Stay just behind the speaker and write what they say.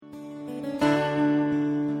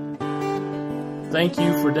Thank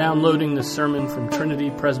you for downloading this sermon from Trinity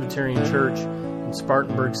Presbyterian Church in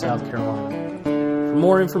Spartanburg, South Carolina. For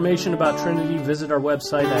more information about Trinity, visit our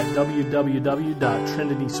website at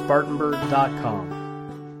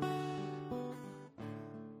www.trinityspartanburg.com.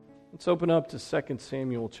 Let's open up to 2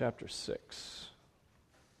 Samuel chapter 6.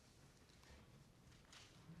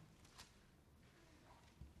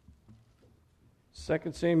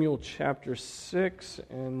 Second Samuel chapter 6,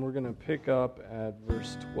 and we're going to pick up at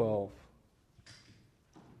verse 12.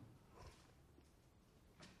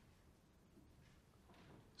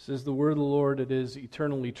 This is the word of the Lord, it is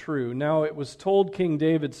eternally true. Now it was told King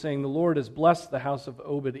David, saying, The Lord has blessed the house of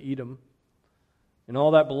Obed-Edom, and all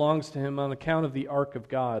that belongs to him on account of the ark of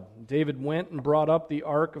God. David went and brought up the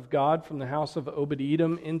ark of God from the house of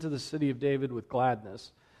Obed-Edom into the city of David with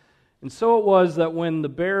gladness. And so it was that when the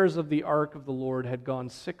bearers of the ark of the Lord had gone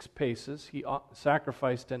 6 paces, he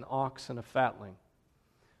sacrificed an ox and a fatling.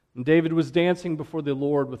 And David was dancing before the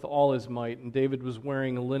Lord with all his might, and David was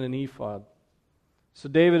wearing a linen ephod. So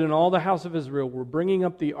David and all the house of Israel were bringing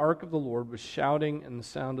up the ark of the Lord with shouting and the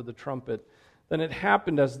sound of the trumpet. Then it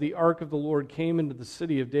happened as the ark of the Lord came into the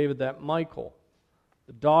city of David that Michal,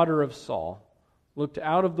 the daughter of Saul, looked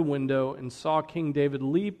out of the window and saw King David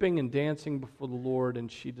leaping and dancing before the Lord, and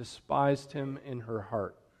she despised him in her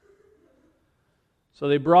heart. So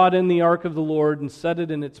they brought in the ark of the Lord and set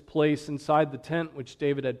it in its place inside the tent which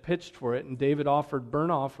David had pitched for it, and David offered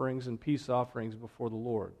burnt offerings and peace offerings before the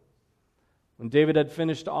Lord. When David had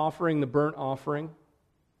finished offering the burnt offering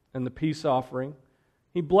and the peace offering,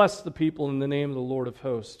 he blessed the people in the name of the Lord of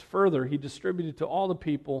hosts. Further, he distributed to all the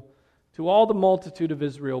people, to all the multitude of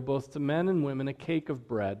Israel, both to men and women, a cake of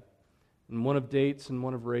bread, and one of dates and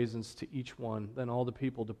one of raisins to each one. Then all the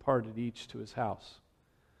people departed, each to his house.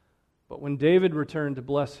 But when David returned to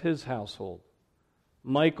bless his household,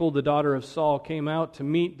 Michal, the daughter of Saul, came out to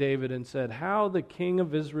meet David and said, How the king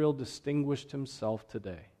of Israel distinguished himself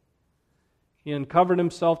today. He uncovered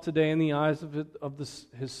himself today in the eyes of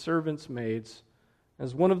his servants' maids,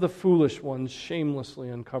 as one of the foolish ones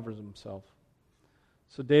shamelessly uncovers himself.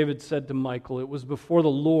 So David said to Michal, It was before the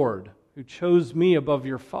Lord who chose me above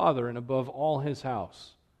your father and above all his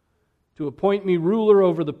house, to appoint me ruler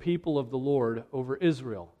over the people of the Lord, over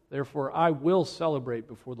Israel. Therefore I will celebrate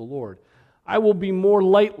before the Lord. I will be more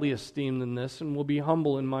lightly esteemed than this, and will be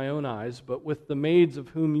humble in my own eyes, but with the maids of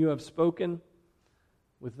whom you have spoken,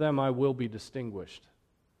 with them I will be distinguished.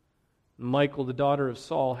 Michal, the daughter of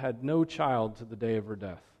Saul, had no child to the day of her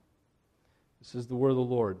death. This is the word of the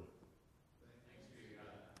Lord.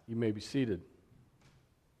 You may be seated.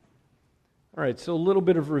 All right, so a little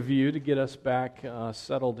bit of review to get us back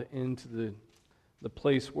settled into the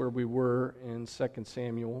place where we were in 2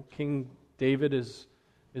 Samuel. King David is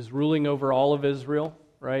ruling over all of Israel,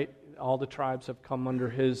 right? All the tribes have come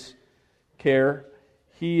under his care.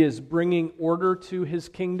 He is bringing order to his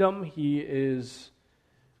kingdom. He is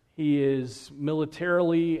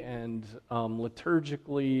militarily and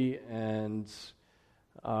liturgically and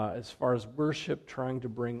as far as worship, trying to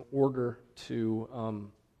bring order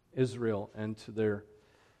to Israel and to their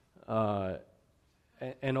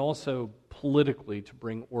and also politically to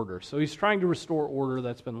bring order. So he's trying to restore order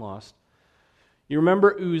that's been lost. You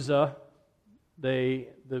remember Uzzah. The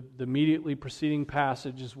immediately preceding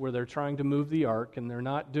passage is where they're trying to move the ark, and they're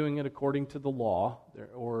not doing it according to the law,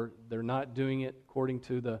 or they're not doing it according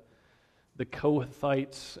to the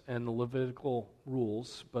Kohathites and the Levitical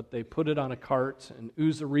rules, but they put it on a cart, and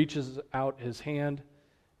Uzzah reaches out his hand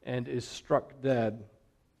and is struck dead.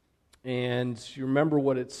 And you remember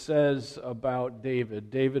what it says about David.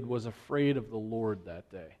 David was afraid of the Lord that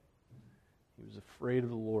day. He was afraid of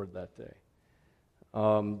the Lord that day.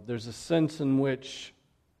 There's a sense in which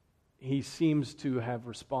he seems to have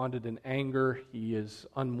responded in anger. He is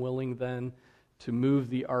unwilling then to move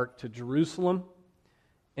the ark to Jerusalem.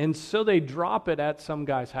 And so they drop it at some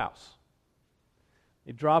guy's house.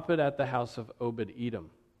 They drop it at the house of Obed-Edom.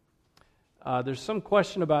 There's some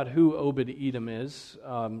question about who Obed-Edom is.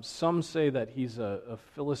 Some say that he's a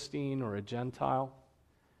Philistine or a Gentile.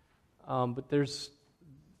 But there's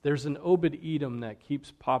an Obed-Edom that keeps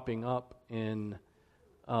popping up in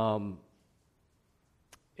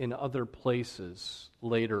other places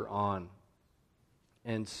later on.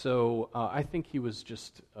 And so I think he was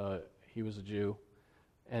he was a Jew,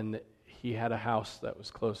 and he had a house that was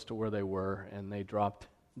close to where they were, and they dropped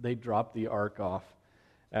the ark off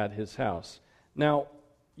at his house. Now,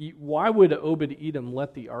 why would Obed-Edom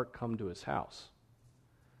let the ark come to his house?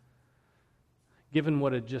 Given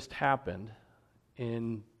what had just happened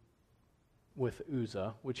with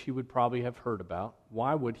Uzzah, which he would probably have heard about,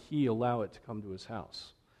 why would he allow it to come to his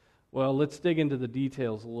house? Well, let's dig into the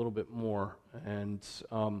details a little bit more. And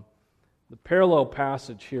the parallel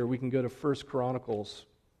passage here, we can go to 1 Chronicles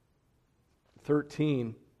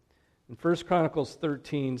 13. And 1 Chronicles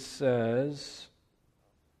 13 says,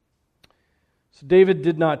 "So David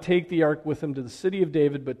did not take the ark with him to the city of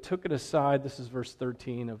David, but took it aside." This is verse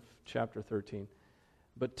 13 of chapter 13.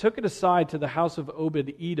 "But took it aside to the house of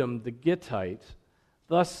Obed-Edom the Gittite.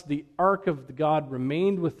 Thus the ark of God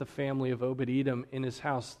remained with the family of Obed-Edom in his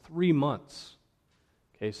house 3 months."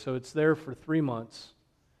 Okay, so it's there for 3 months,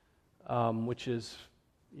 which is,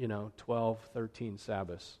 12, 13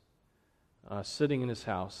 Sabbaths, sitting in his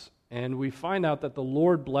house. And we find out that the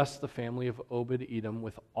Lord blessed the family of Obed-Edom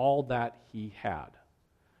with all that he had.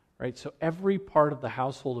 Right? So every part of the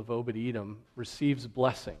household of Obed-Edom receives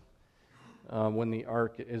blessing when the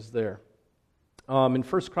ark is there. In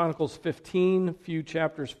 1 Chronicles 15, a few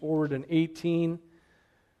chapters forward in 18,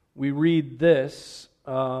 we read this,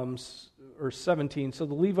 or 17. "So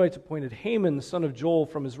the Levites appointed Haman, the son of Joel,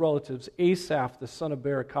 from his relatives, Asaph, the son of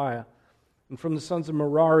Berechiah, and from the sons of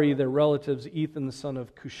Merari, their relatives, Ethan, the son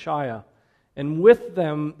of Cushiah, and with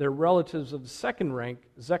them their relatives of the second rank,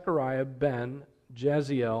 Zechariah, Ben,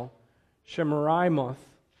 Jaziel,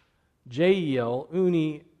 Shemiramoth, Jeiel,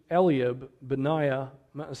 Uni, Eliab, Benaiah,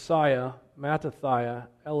 Maaseiah, Mattathiah,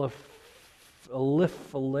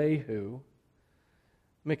 Eliphalehu,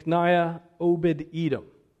 Micniah, Obed-Edom,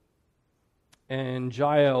 and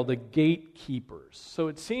Jael, the gatekeepers." So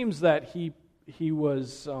it seems that he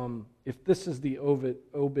was, if this is the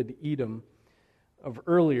Obed-Edom of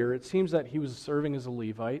earlier, it seems that he was serving as a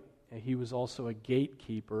Levite, and he was also a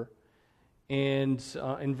gatekeeper. And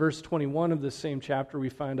in verse 21 of this same chapter, we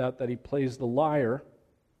find out that he plays the lyre.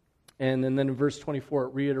 And then in verse 24,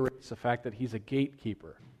 it reiterates the fact that he's a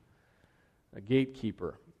gatekeeper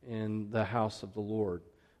in the house of the Lord.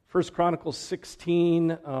 1 Chronicles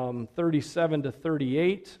 16, 37 to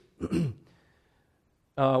 38,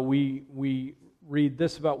 we read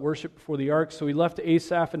this about worship before the ark. "So he left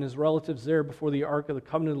Asaph and his relatives there before the ark of the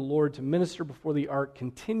covenant of the Lord to minister before the ark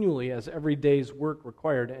continually as every day's work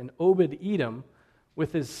required. And Obed-Edom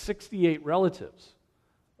with his 68 relatives.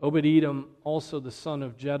 Obed-Edom, also the son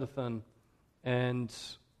of Jeduthun, and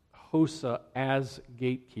Hosah as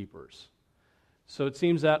gatekeepers." So it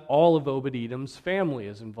seems that all of Obed-Edom's family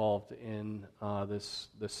is involved in this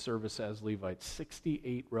service as Levites.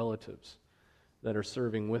 68 relatives that are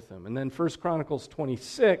serving with him. And then 1 Chronicles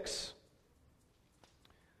 26,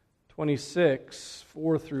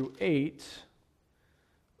 4 through 8,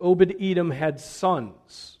 "Obed-Edom had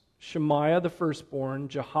sons, Shemaiah the firstborn,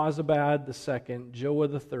 Jehozabad the second,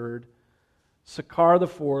 Joah the third, Sakar the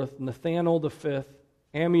fourth, Nathanael the fifth,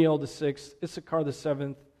 Amiel the sixth, Issachar the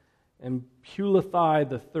seventh, and Pulathai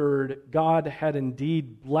the third. God had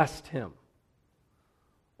indeed blessed him.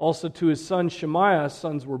 Also to his son Shemaiah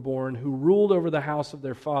sons were born, who ruled over the house of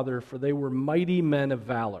their father, for they were mighty men of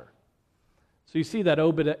valor." So you see that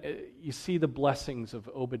you see the blessings of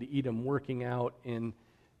Obed-Edom working out in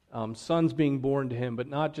sons being born to him, but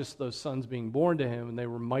not just those sons being born to him, and they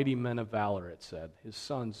were mighty men of valor, it said. His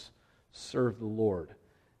sons served the Lord.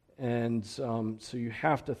 And so you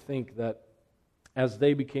have to think that as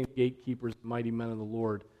they became gatekeepers, mighty men of the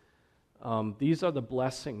Lord, these are the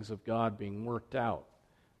blessings of God being worked out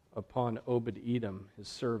upon Obed-Edom, his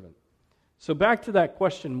servant. So back to that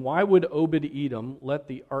question, why would Obed-Edom let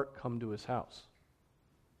the ark come to his house?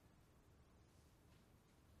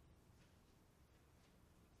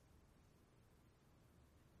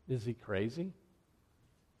 Is he crazy?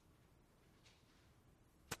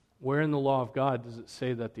 Where in the law of God does it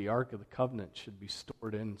say that the Ark of the Covenant should be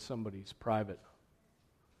stored in somebody's private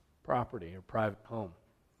property or private home?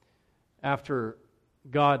 After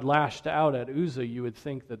God lashed out at Uzzah, you would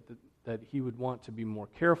think that he would want to be more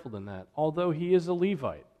careful than that, although he is a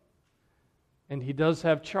Levite. And he does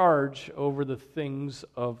have charge over the things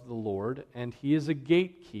of the Lord, and he is a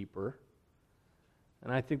gatekeeper.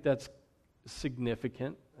 And I think that's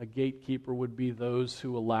significant. A gatekeeper would be those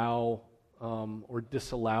who allow or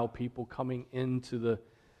disallow people coming into the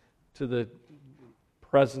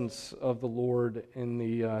presence of the Lord in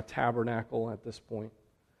the tabernacle at this point.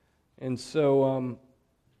 And so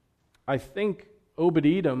I think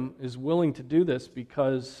Obed-Edom is willing to do this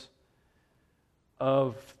because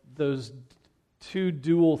of those two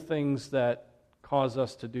dual things that cause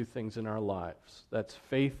us to do things in our lives. That's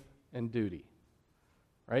faith and duty.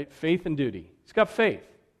 Right? Faith and duty. He's got faith.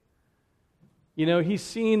 You know, he's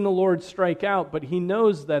seen the Lord strike out, but he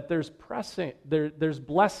knows that there's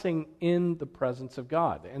blessing in the presence of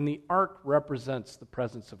God. And the ark represents the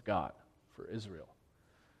presence of God for Israel.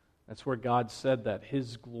 That's where God said that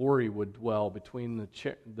His glory would dwell between the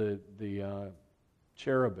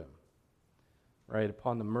cherubim, right,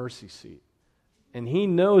 upon the mercy seat. And He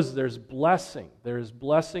knows there's blessing. There's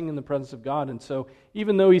blessing in the presence of God. And so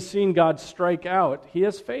even though He's seen God strike out, He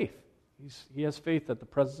has faith. He has faith that the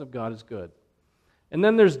presence of God is good. And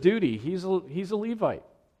then there's duty. He's a Levite.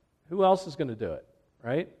 Who else is going to do it,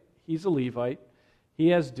 right? He's a Levite. He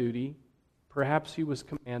has duty. Perhaps he was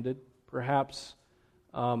commanded. Perhaps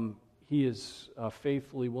he is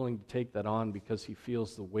faithfully willing to take that on because he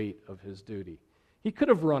feels the weight of his duty. He could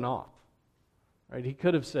have run off, right? He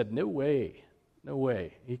could have said, no way, no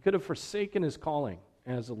way. He could have forsaken his calling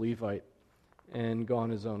as a Levite and gone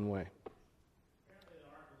his own way.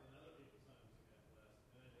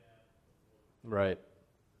 Right.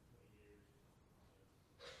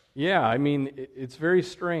 Yeah, I mean, it's very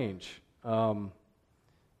strange.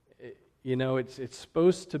 It's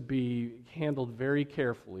supposed to be handled very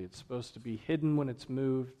carefully. It's supposed to be hidden when it's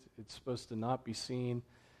moved. It's supposed to not be seen.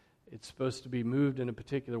 It's supposed to be moved in a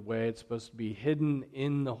particular way. It's supposed to be hidden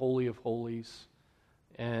in the Holy of Holies.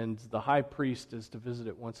 And the high priest is to visit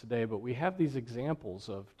it once a day. But we have these examples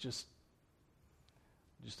of just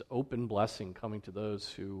open blessing coming to those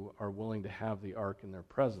who are willing to have the ark in their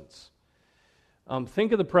presence.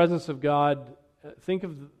 Think of the presence of God. Think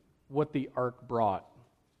of what the ark brought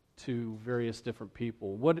to various different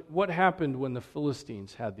people. What happened when the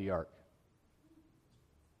Philistines had the ark?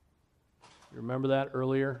 You remember that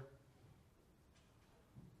earlier?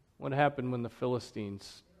 What happened when the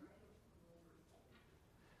Philistines...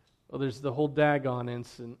 Well, there's the whole Dagon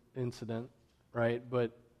incident, right?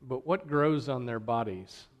 But what grows on their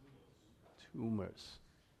bodies? Tumors.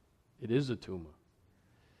 It is a tumor.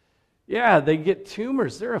 Yeah, they get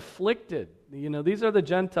tumors. They're afflicted. These are the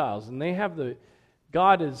Gentiles, and they have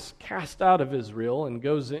God is cast out of Israel and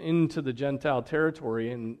goes into the Gentile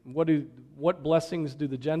territory. And what blessings do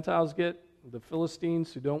the Gentiles get? The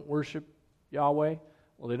Philistines who don't worship Yahweh?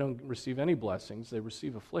 Well, they don't receive any blessings. They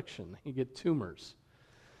receive affliction. They get tumors.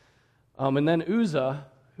 And then Uzzah,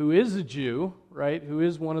 who is a Jew, right, who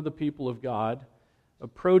is one of the people of God,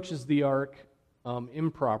 approaches the ark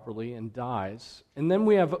improperly and dies. And then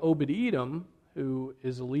we have Obed-Edom, who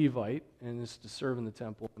is a Levite and is to serve in the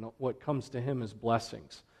temple, and what comes to him is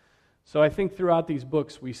blessings. So I think throughout these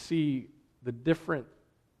books we see the different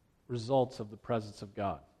results of the presence of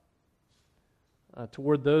God.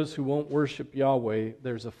 Toward those who won't worship Yahweh,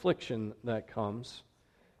 there's affliction that comes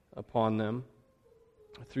upon them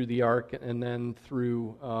through the ark, and then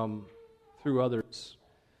through others,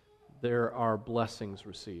 there are blessings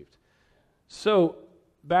received. So,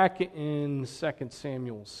 back in 2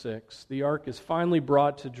 Samuel 6, the ark is finally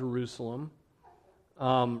brought to Jerusalem.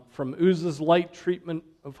 From Uzzah's light treatment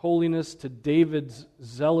of holiness to David's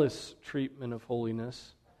zealous treatment of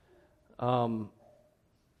holiness,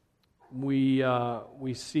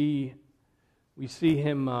 we see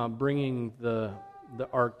him bringing the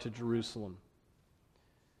ark to Jerusalem.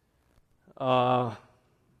 I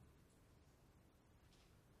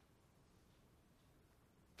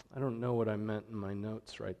don't know what I meant in my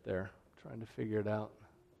notes right there. I'm trying to figure it out.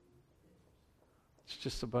 It's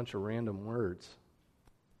just a bunch of random words.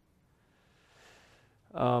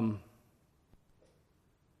 I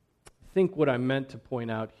think what I meant to point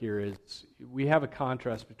out here is we have a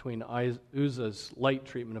contrast between Uzzah's light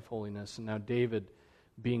treatment of holiness and now David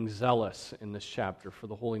being zealous in this chapter for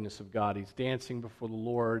the holiness of God. He's dancing before the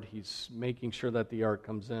Lord. He's making sure that the ark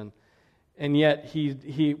comes in. And yet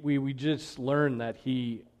we just learned that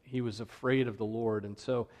he was afraid of the Lord. And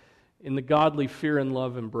so in the godly fear and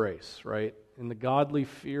love embrace, right? In the godly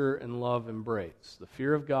fear and love embrace, the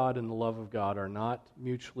fear of God and the love of God are not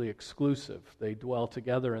mutually exclusive. They dwell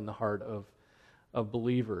together in the heart of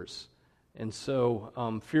believers. And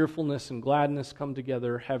so fearfulness and gladness come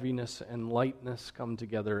together, heaviness and lightness come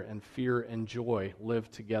together, and fear and joy live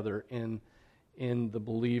together in the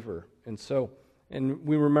believer. And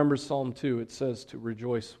we remember Psalm 2, it says to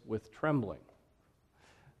rejoice with trembling.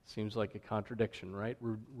 Seems like a contradiction, right?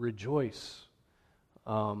 Rejoice.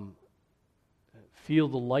 Feel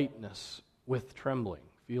the lightness with trembling.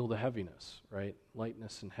 Feel the heaviness, right?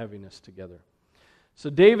 Lightness and heaviness together. So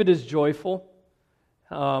David is joyful,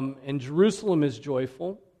 and Jerusalem is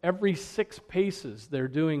joyful. Every 6 paces, they're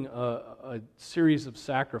doing a series of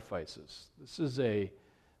sacrifices. This is a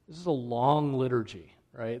long liturgy,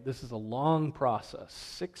 right? This is a long process.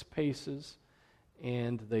 6 paces,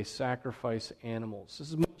 and they sacrifice animals. This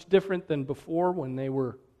is much different than before when they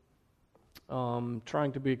were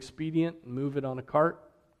trying to be expedient and move it on a cart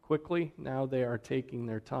quickly. Now they are taking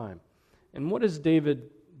their time. And what is David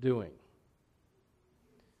doing?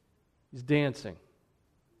 He's dancing.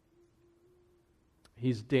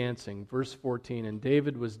 he's dancing. Verse 14, and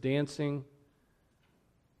David was dancing.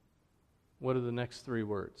 What are the next three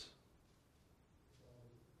words?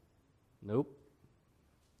 Nope.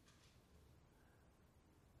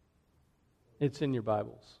 It's in your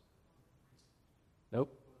Bibles.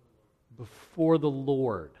 Nope. Before the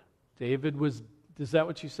Lord. David was, is that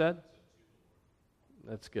what you said?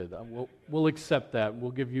 That's good. We'll accept that.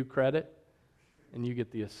 We'll give you credit, and you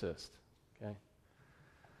get the assist. Okay?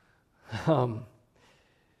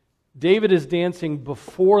 David is dancing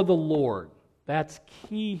before the Lord. That's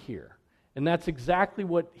key here. And that's exactly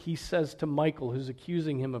what he says to Michal, who's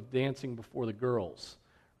accusing him of dancing before the girls.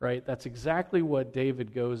 Right? That's exactly what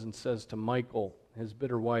David goes and says to Michal, his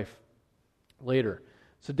bitter wife, later.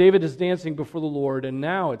 So David is dancing before the Lord, and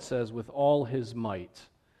now it says, with all his might,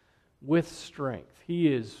 with strength.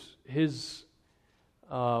 He is his...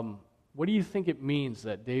 what do you think it means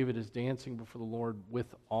that David is dancing before the Lord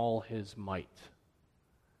with all his might?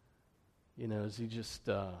 You know, is he just...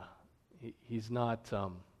 he's not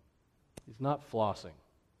flossing.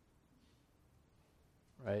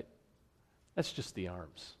 Right? That's just the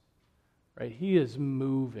arms, right? He is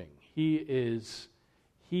moving.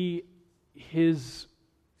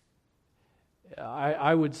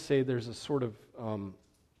 I would say there's a sort of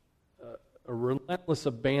a relentless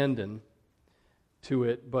abandon to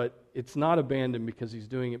it, but it's not abandon because he's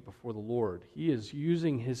doing it before the Lord. He is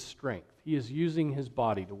using his strength. He is using his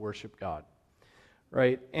body to worship God,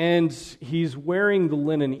 right? And he's wearing the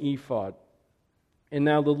linen ephod. And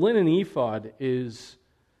now the linen ephod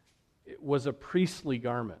was a priestly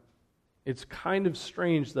garment. It's kind of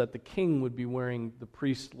strange that the king would be wearing the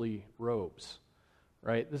priestly robes,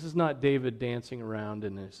 right? This is not David dancing around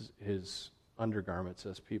in his undergarments,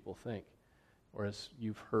 as people think, or as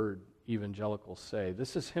you've heard evangelicals say.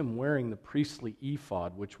 This is him wearing the priestly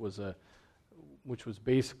ephod, which was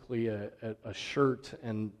basically a shirt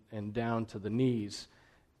and down to the knees,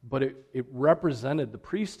 but it represented the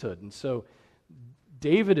priesthood. And so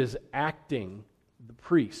David is acting the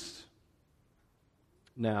priest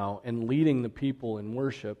now and leading the people in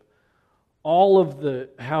worship. All of the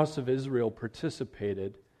house of Israel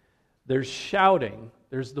participated. There's shouting,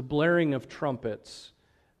 there's the blaring of trumpets,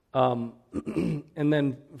 and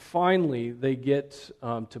then finally they get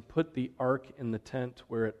to put the ark in the tent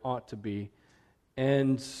where it ought to be.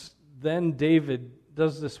 And then David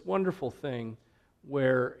does this wonderful thing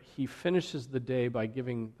where he finishes the day by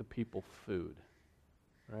giving the people food.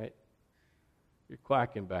 Right? You're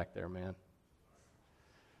quacking back there, man.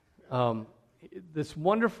 This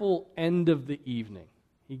wonderful end of the evening.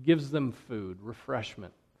 He gives them food,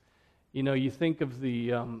 refreshment. You know, you think of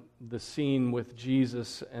the scene with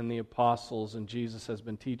Jesus and the apostles, and Jesus has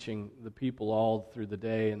been teaching the people all through the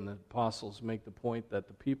day, and the apostles make the point that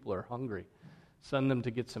the people are hungry. Send them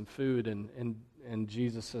to get some food, and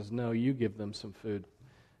Jesus says, no, you give them some food.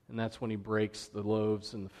 And that's when he breaks the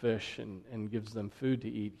loaves and the fish and gives them food to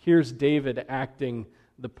eat. Here's David acting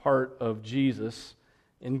the part of Jesus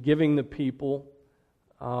and giving the people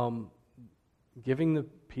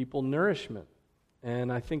nourishment.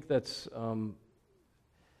 And I think that's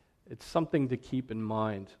it's something to keep in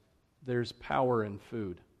mind. There's power in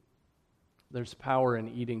food. There's power in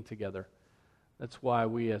eating together. That's why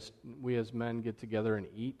we as men get together and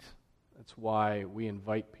eat. That's why we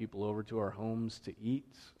invite people over to our homes to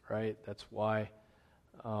eat, right? That's why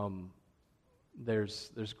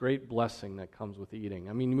there's great blessing that comes with eating.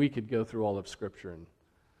 I mean, we could go through all of Scripture and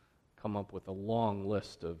come up with a long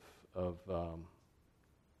list of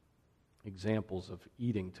examples of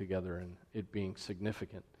eating together and it being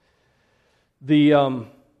significant.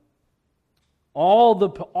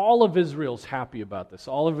 All of Israel's happy about this.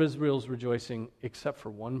 All of Israel's rejoicing, except for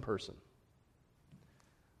one person.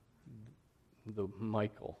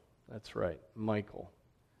 Michal. That's right, Michal.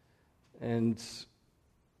 And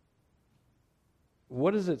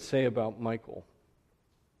what does it say about Michal?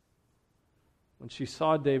 When she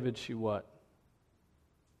saw David, she what?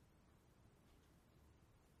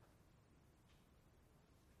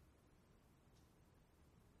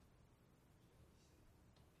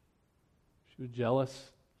 She was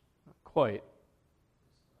jealous? Not quite.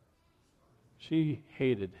 She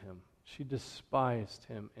hated him. She despised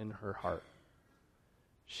him in her heart.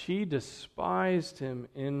 She despised him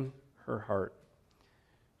in her heart.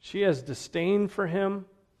 She has disdain for him.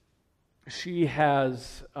 She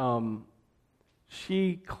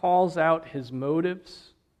calls out his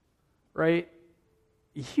motives, right?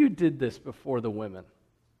 You did this before the women,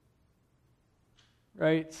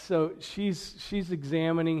 right? So she's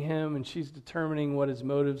examining him and she's determining what his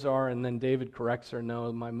motives are, and then David corrects her,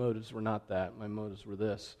 no, my motives were not that. My motives were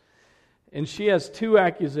this. And she has two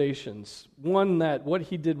accusations. One, that what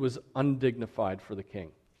he did was undignified for the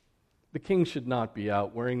king. The king should not be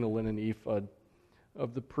out wearing the linen ephod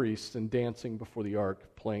of the priest and dancing before the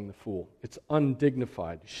ark, playing the fool. It's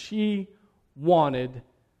undignified. She wanted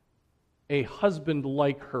a husband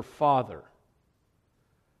like her father,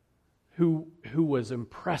 who was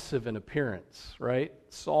impressive in appearance, right?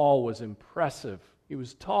 Saul was impressive. He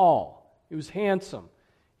was tall. He was handsome.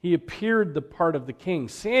 He appeared the part of the king.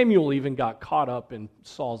 Samuel even got caught up in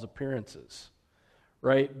Saul's appearances,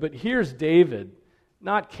 right? But here's David,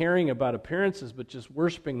 not caring about appearances, but just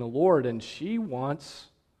worshiping the Lord, and she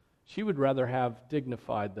would rather have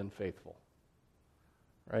dignified than faithful,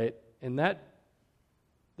 right? And that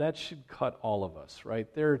should cut all of us,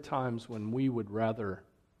 right? There are times when we would rather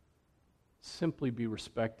simply be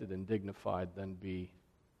respected and dignified than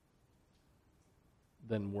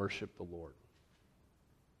worship the Lord.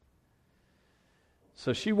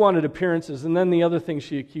 So she wanted appearances, and then the other thing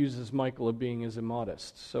she accuses Michal of being is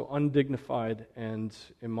immodest. So undignified and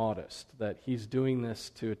immodest, that he's doing this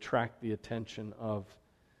to attract the attention of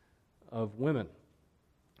women.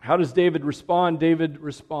 How does David respond? David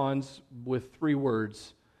responds with 3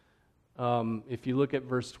 words. If you look at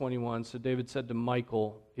verse 21, so David said to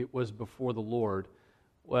Michal, "It was before the Lord."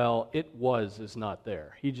 Well, "it was" is not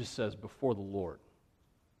there. He just says, "before the Lord."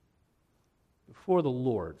 Before the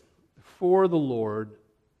Lord. Before the Lord,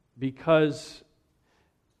 because,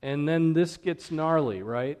 and then this gets gnarly,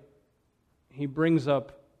 right? He brings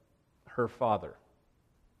up her father,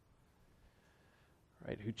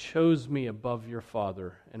 right? "Who chose me above your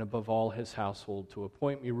father and above all his household to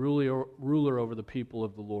appoint me ruler over the people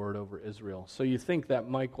of the Lord, over Israel." So you think that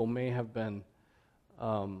Michal may have been,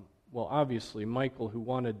 obviously Michal, who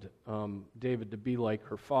wanted David to be like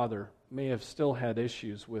her father, may have still had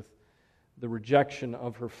issues with the rejection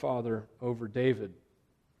of her father over David.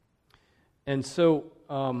 And so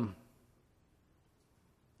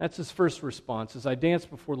that's his first response, is, "I danced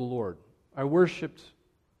before the Lord. I worshiped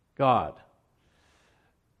God.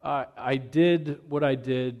 I did what I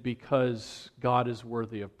did because God is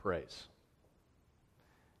worthy of praise."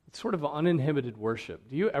 It's sort of uninhibited worship.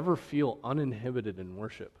 Do you ever feel uninhibited in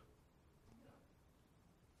worship?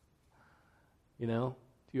 You know?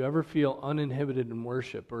 Do you ever feel uninhibited in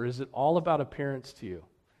worship? Or is it all about appearance to you?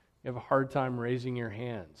 You have a hard time raising your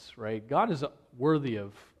hands, right? God is worthy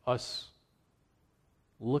of us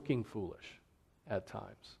looking foolish at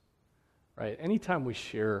times, right? Anytime we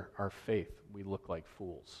share our faith, we look like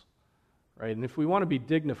fools, right? And if we want to be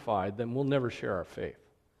dignified, then we'll never share our faith.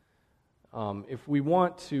 If we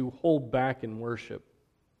want to hold back in worship,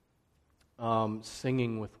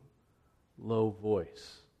 singing with low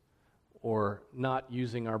voice, or not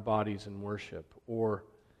using our bodies in worship, or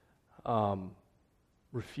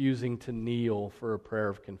refusing to kneel for a prayer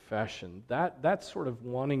of confession, that's sort of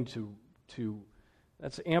wanting to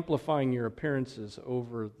that's amplifying your appearances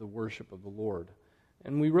over the worship of the Lord.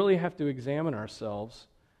 And we really have to examine ourselves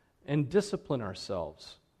and discipline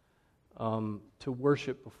ourselves to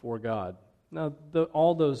worship before God. Now,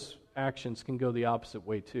 all those actions can go the opposite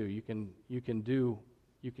way too. You can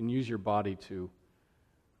use your body to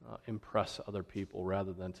impress other people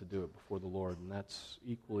rather than to do it before the Lord, and that's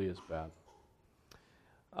equally as bad.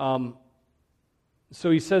 So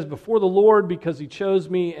he says, "before the Lord, because he chose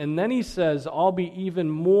me," and then he says, "I'll be even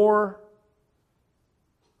more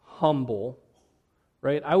humble,"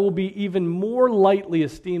 right? "I will be even more lightly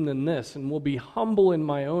esteemed than this, and will be humble in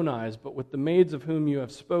my own eyes, but with the maids of whom you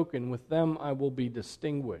have spoken, with them I will be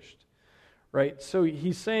distinguished," right? So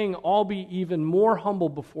he's saying, I'll be even more humble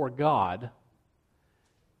before God,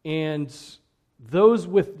 and those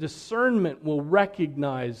with discernment will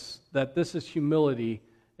recognize that this is humility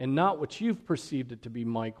and not what you've perceived it to be,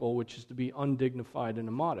 Michal, which is to be undignified and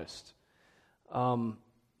immodest.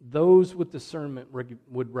 Those with discernment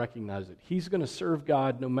would recognize it. He's going to serve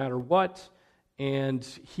God no matter what, and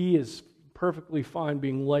he is perfectly fine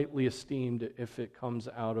being lightly esteemed if it comes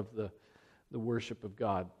out of the worship of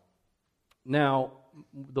God. Now,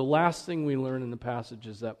 the last thing we learn in the passage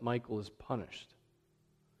is that Michal is punished.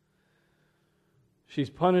 She's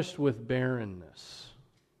punished with barrenness.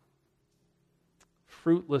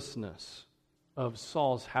 Fruitlessness of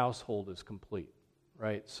Saul's household is complete,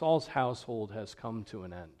 right? Saul's household has come to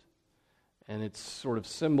an end, and it's sort of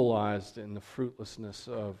symbolized in the fruitlessness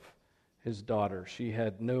of his daughter. She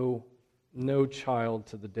had no child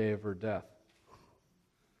to the day of her death.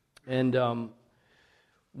 And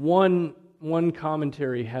one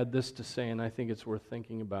commentary had this to say, and I think it's worth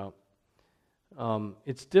thinking about.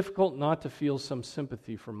 It's difficult not to feel some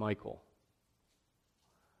sympathy for Michal,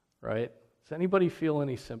 right? Does anybody feel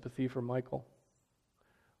any sympathy for Michal?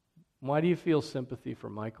 Why do you feel sympathy for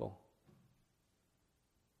Michal?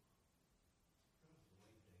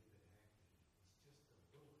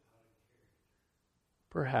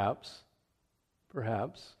 Perhaps,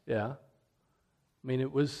 yeah. I mean,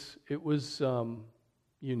 it was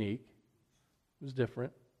unique. It was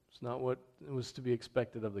different. It's not what it was to be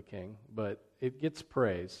expected of the king, but it gets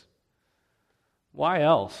praise. Why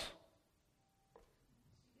else?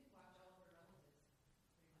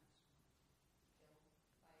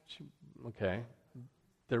 Okay.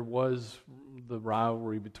 There was the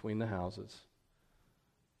rivalry between the houses.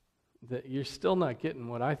 That you're still not getting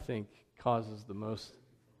what I think causes the most.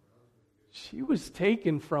 She was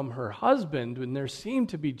taken from her husband, and there seemed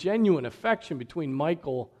to be genuine affection between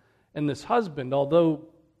Michal and this husband, although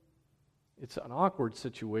it's an awkward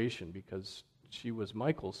situation because she was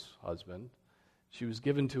Michal's husband. She was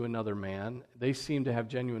given to another man. They seem to have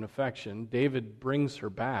genuine affection. David brings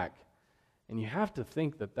her back. And you have to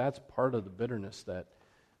think that that's part of the bitterness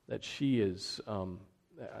that she is,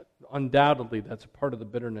 undoubtedly that's a part of the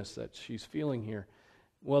bitterness that she's feeling here.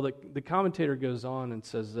 Well, the commentator goes on and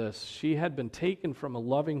says this: she had been taken from a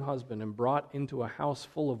loving husband and brought into a house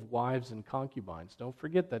full of wives and concubines. Don't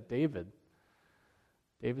forget that David's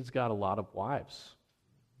got a lot of wives.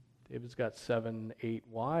 David's got 7, 8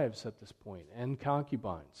 wives at this point, and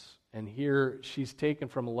concubines. And here she's taken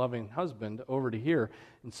from a loving husband over to here.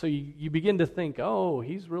 And so you begin to think, oh,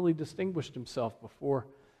 he's really distinguished himself before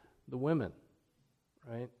the women,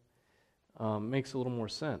 right? Makes a little more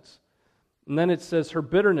sense. And then it says, her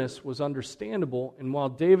bitterness was understandable, and while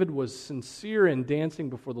David was sincere in dancing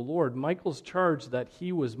before the Lord, Michal's charge that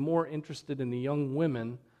he was more interested in the young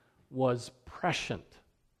women was prescient.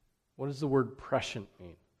 What does the word prescient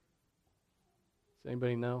mean? Does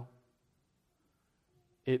anybody know?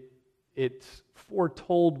 It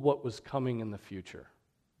foretold what was coming in the future,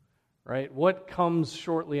 right? What comes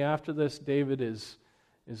shortly after this? David is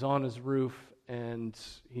on his roof and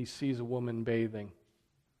he sees a woman bathing,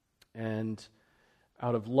 and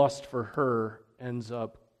out of lust for her ends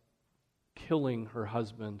up killing her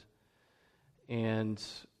husband and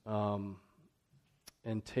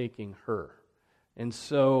taking her. And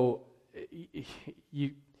so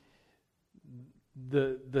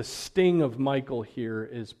the sting of Michal here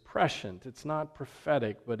is prescient. It's not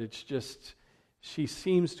prophetic, but it's just she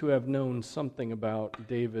seems to have known something about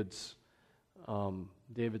David's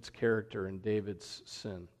character and David's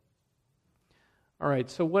sin. All right,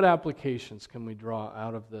 so what applications can we draw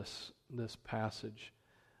out of this passage?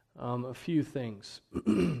 A few things.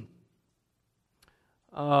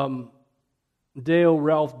 Dale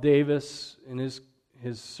Ralph Davis, in his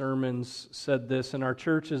sermons, said this: in our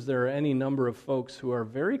churches there are any number of folks who are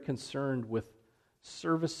very concerned with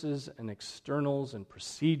services and externals and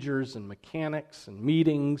procedures and mechanics and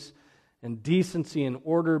meetings and decency and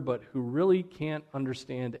order, but who really can't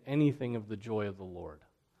understand anything of the joy of the Lord.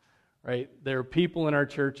 Right? There are people in our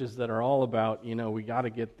churches that are all about, we got to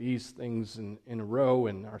get these things in a row,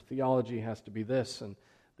 and our theology has to be this, and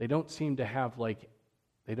they don't seem to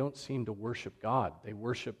worship God. They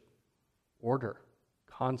worship order,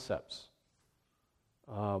 concepts,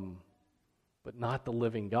 but not the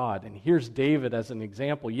living God. And here's David as an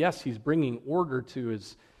example. Yes, he's bringing order to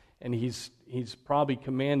his, and he's probably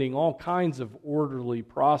commanding all kinds of orderly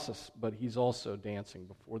process, but he's also dancing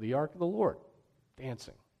before the ark of the Lord,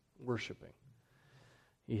 dancing, worshiping.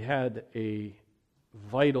 He had a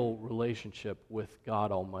vital relationship with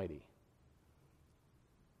God Almighty.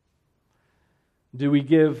 Do we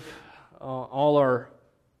give all our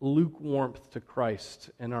lukewarmth to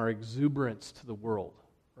Christ and our exuberance to the world,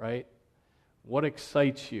 right? What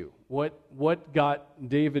excites you? What got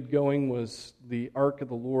David going was the ark of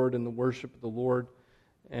the Lord and the worship of the Lord,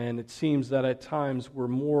 and it seems that at times we're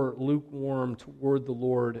more lukewarm toward the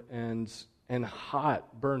Lord and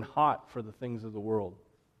burn hot for the things of the world,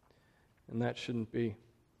 and that shouldn't be.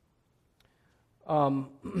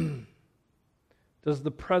 Does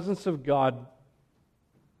the presence of God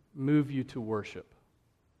move you to worship?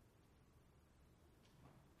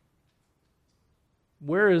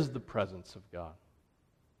 Where is the presence of God?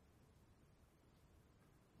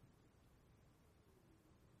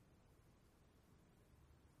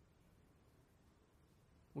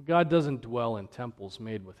 Well, God doesn't dwell in temples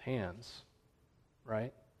made with hands,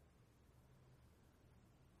 right?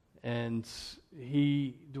 And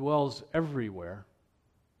He dwells everywhere.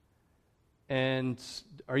 And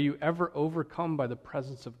are you ever overcome by the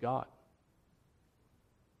presence of God?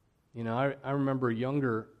 I remember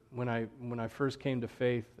younger, when I first came to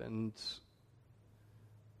faith and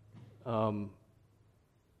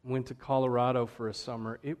went to Colorado for a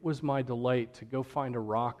summer, it was my delight to go find a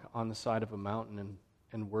rock on the side of a mountain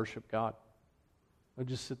and worship God. I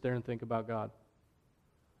just sit there and think about God.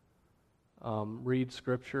 Read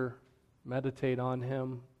Scripture, meditate on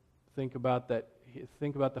Him, think about that.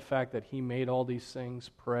 Think about the fact that He made all these things.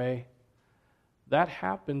 Pray. That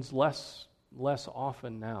happens less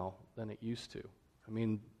often now than it used to. I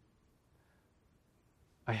mean,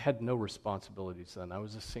 I had no responsibilities then. I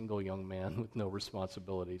was a single young man with no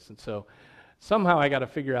responsibilities, and so somehow I got to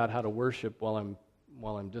figure out how to worship while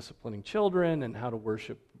I'm disciplining children, and how to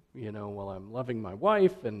worship, while I'm loving my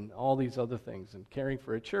wife, and all these other things, and caring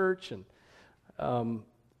for a church, and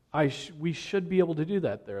we should be able to do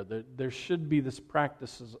that there. There should be this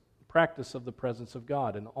practice of the presence of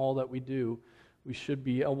God, and all that we do, we should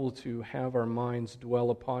be able to have our minds dwell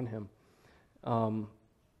upon Him.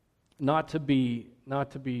 Not to be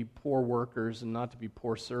poor workers and not to be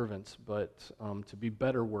poor servants, but to be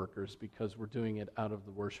better workers because we're doing it out of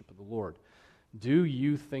the worship of the Lord. Do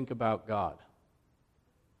you think about God?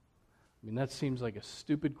 I mean, that seems like a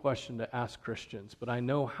stupid question to ask Christians, but I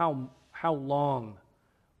know how long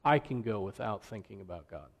I can go without thinking about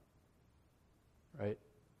God. Right?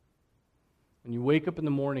 When you wake up in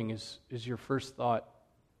the morning, is your first thought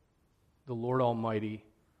the Lord Almighty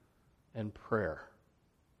and prayer?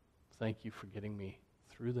 Thank you for getting me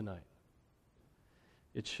through the night.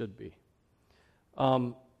 It should be.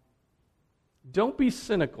 Don't be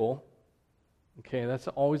cynical. Okay, that's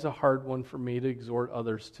always a hard one for me to exhort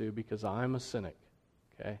others to because I'm a cynic.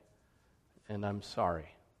 Okay? And I'm sorry.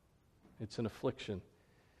 It's an affliction.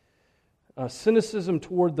 Cynicism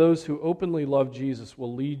toward those who openly love Jesus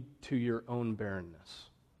will lead to your own barrenness.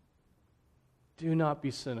 Do not be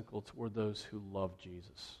cynical toward those who love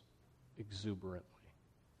Jesus exuberantly.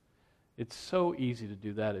 It's so easy to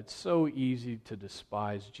do that. It's so easy to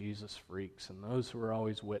despise Jesus freaks and those who are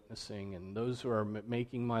always witnessing and those who are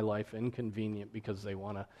making my life inconvenient because they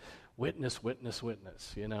want to witness,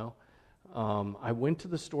 I went to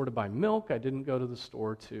the store to buy milk. I didn't go to the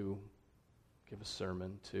store to give a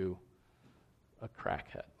sermon to a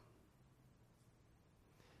crackhead.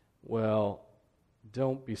 Well,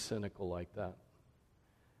 don't be cynical like that.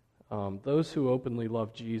 Those who openly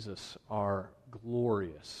love Jesus are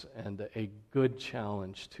glorious and a good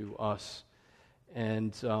challenge to us.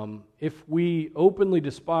 And if we openly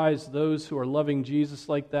despise those who are loving Jesus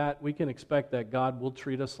like that, we can expect that God will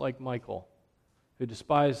treat us like Michal, who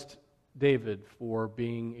despised David for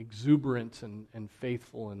being exuberant and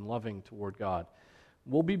faithful and loving toward God.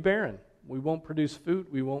 We'll be barren. We won't produce fruit.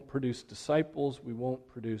 We won't produce disciples. We won't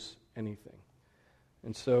produce anything.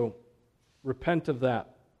 And so, repent of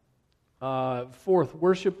that. Fourth,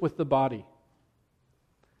 worship with the body.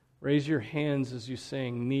 Raise your hands as you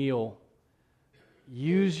sing, kneel.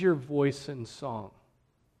 Use your voice in song.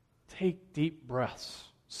 Take deep breaths.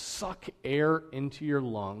 Suck air into your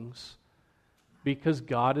lungs because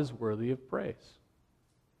God is worthy of praise.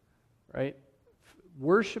 Right?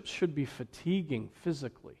 Worship should be fatiguing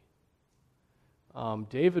physically.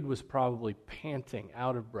 David was probably panting,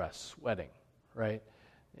 out of breath, sweating, right?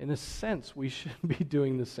 In a sense, we should be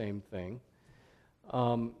doing the same thing.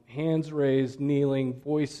 Hands raised, kneeling,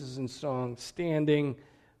 voices in song, standing,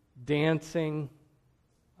 dancing.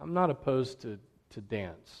 I'm not opposed to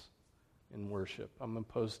dance in worship. I'm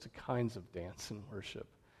opposed to kinds of dance in worship.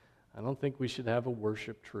 I don't think we should have a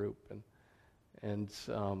worship troupe and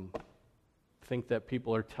think that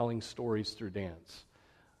people are telling stories through dance.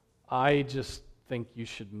 I just think you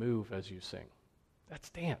should move as you sing. That's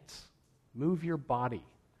dance. Move your body.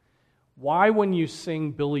 Why, when you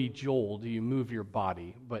sing Billy Joel, do you move your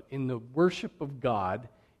body? But in the worship of God,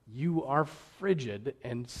 you are frigid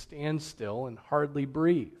and stand still and hardly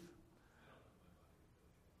breathe.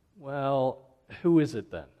 Well, who is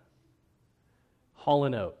it then? Hall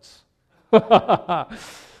 & Oates.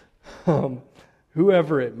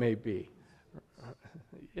 Whoever it may be.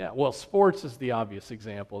 Yeah, well, sports is the obvious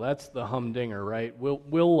example. That's the humdinger, right? We'll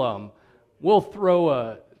throw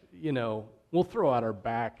out our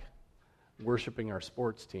back worshiping our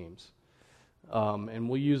sports teams, and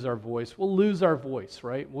we'll use our voice. We'll lose our voice,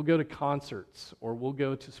 right? We'll go to concerts or we'll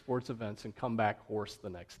go to sports events and come back hoarse the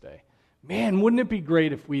next day. Man, wouldn't it be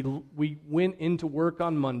great if we went into work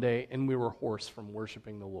on Monday and we were hoarse from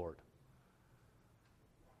worshiping the Lord?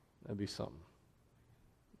 That'd be something.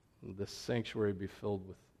 This sanctuary would be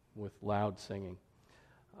filled with loud singing.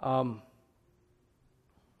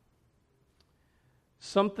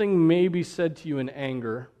 Something may be said to you in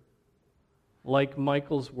anger, like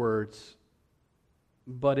Michal's words,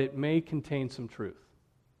 but it may contain some truth.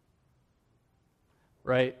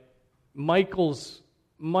 Right? Michal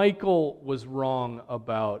was wrong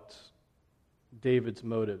about David's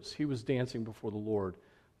motives. He was dancing before the Lord.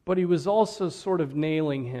 but he was also sort of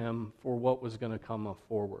nailing him for what was going to come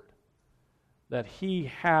forward. That he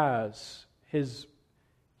has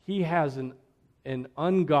an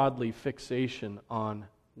ungodly fixation on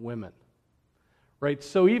women. Right?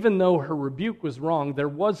 So even though her rebuke was wrong, there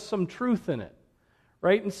was some truth in it.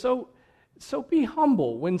 Right? And so be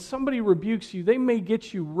humble. When somebody rebukes you, they may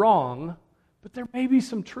get you wrong, but there may be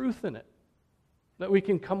some truth in it that we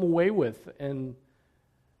can come away with and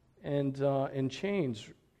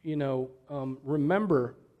change.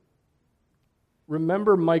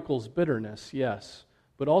 Remember Michal's bitterness, yes,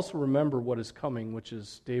 but also remember what is coming, which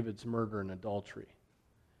is David's murder and adultery.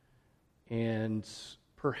 And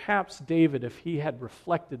perhaps David, if he had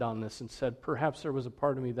reflected on this and said, perhaps there was a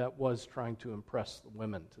part of me that was trying to impress the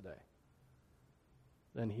women today,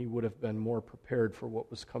 then he would have been more prepared for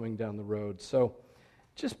what was coming down the road. So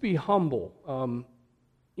just be humble.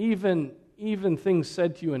 Even things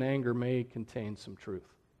said to you in anger may contain some truth,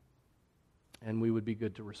 and we would be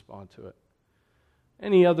good to respond to it.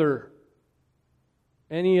 Any other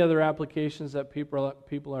applications that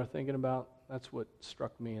people are thinking about? That's what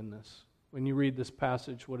struck me in this. When you read this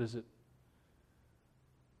passage, what is it?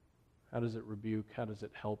 How does it rebuke? How does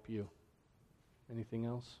it help you? Anything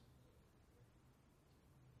else?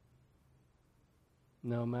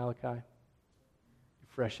 No, Malachi?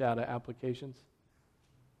 Fresh out of applications?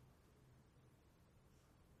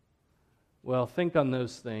 Well, think on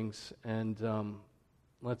those things, and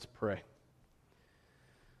let's pray.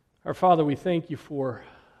 Our Father, we thank you for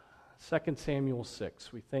 2 Samuel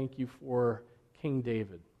 6. We thank you for King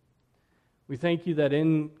David. We thank you that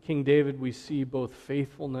in King David we see both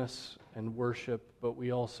faithfulness and worship, but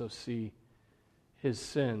we also see his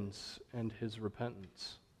sins and his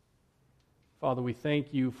repentance. Father, we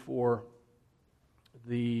thank you for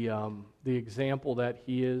the example that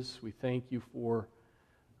he is. We thank you for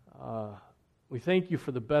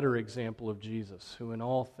the better example of Jesus, who in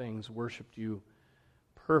all things worshipped you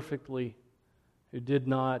perfectly, who did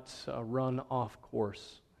not run off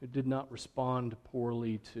course, who did not respond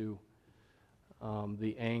poorly to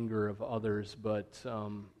the anger of others, but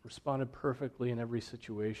responded perfectly in every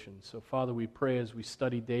situation. So, Father, we pray as we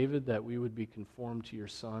study David that we would be conformed to your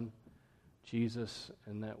Son, Jesus,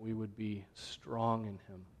 and that we would be strong in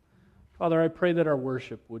him. Father, I pray that our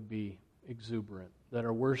worship would be exuberant, that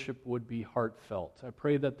our worship would be heartfelt. I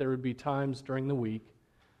pray that there would be times during the week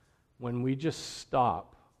when we just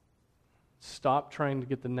stop trying to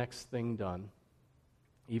get the next thing done,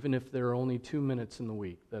 even if there are only 2 minutes in the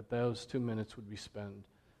week, that those 2 minutes would be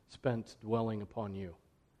spent dwelling upon you,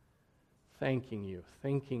 thanking you,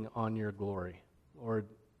 thinking on your glory. Lord,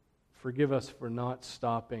 forgive us for not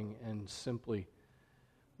stopping and simply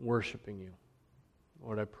worshiping you.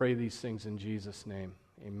 Lord, I pray these things in Jesus' name.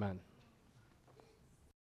 Amen.